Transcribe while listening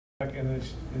in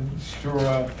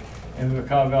Shura in the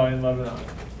Bekaa Valley in Lebanon.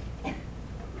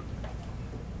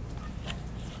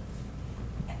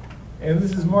 And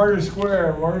this is Martyr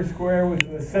Square. Martyr Square was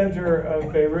in the center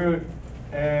of Beirut,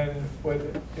 and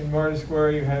in Martyr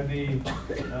Square you had the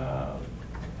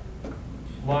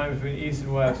line between east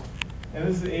and west. And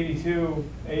this is 82,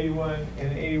 81,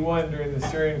 and 81 during the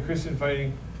Syrian Christian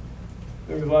fighting.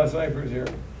 There was a lot of snipers here.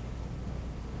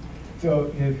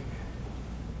 So you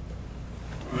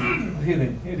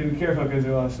had to be careful because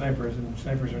there are a lot of snipers, and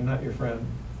snipers are not your friend.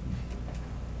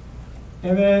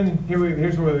 And then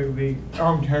here's where the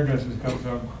armed hairdressers come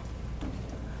from.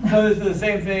 So this is the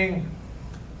same thing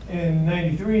in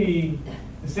 '93,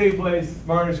 the same place,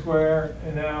 Martyr Square,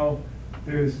 and now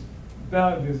there's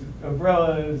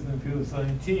umbrellas, and people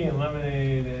selling tea and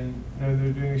lemonade, and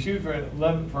they're doing a shoot for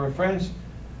a French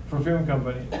perfume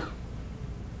company.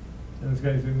 And this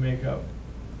guy's doing makeup.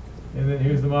 And then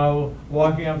here's the model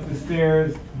walking up the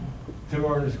stairs to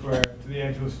Martyr Square, to the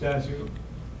actual statue.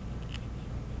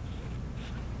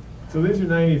 So these are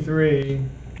 '93,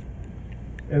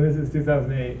 and this is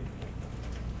 2008.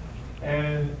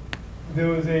 And there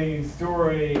was a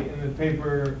story in the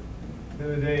paper the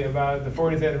other day about the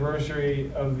 40th anniversary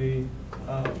of the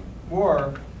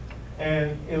war,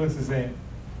 and it looks the same.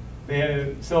 They had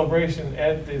a celebration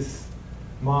at this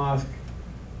mosque,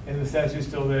 and the statue's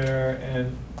still there,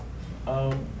 and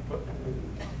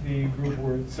the group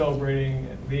were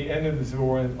celebrating the end of the Civil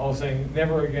War, and all saying,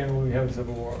 "Never again will we have a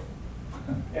Civil War."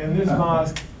 And this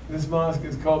mosque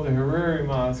is called the Hariri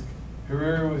Mosque.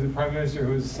 Hariri was the prime minister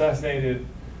who was assassinated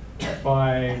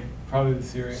by probably the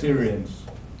Syrians.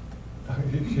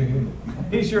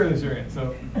 He's sure they're Syrian,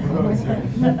 so we'll go with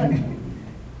Syrian.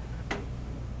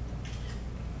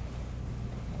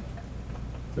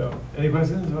 So, any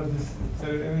questions about this set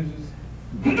of images?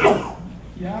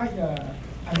 Yeah.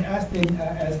 I mean, as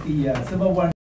the Civil War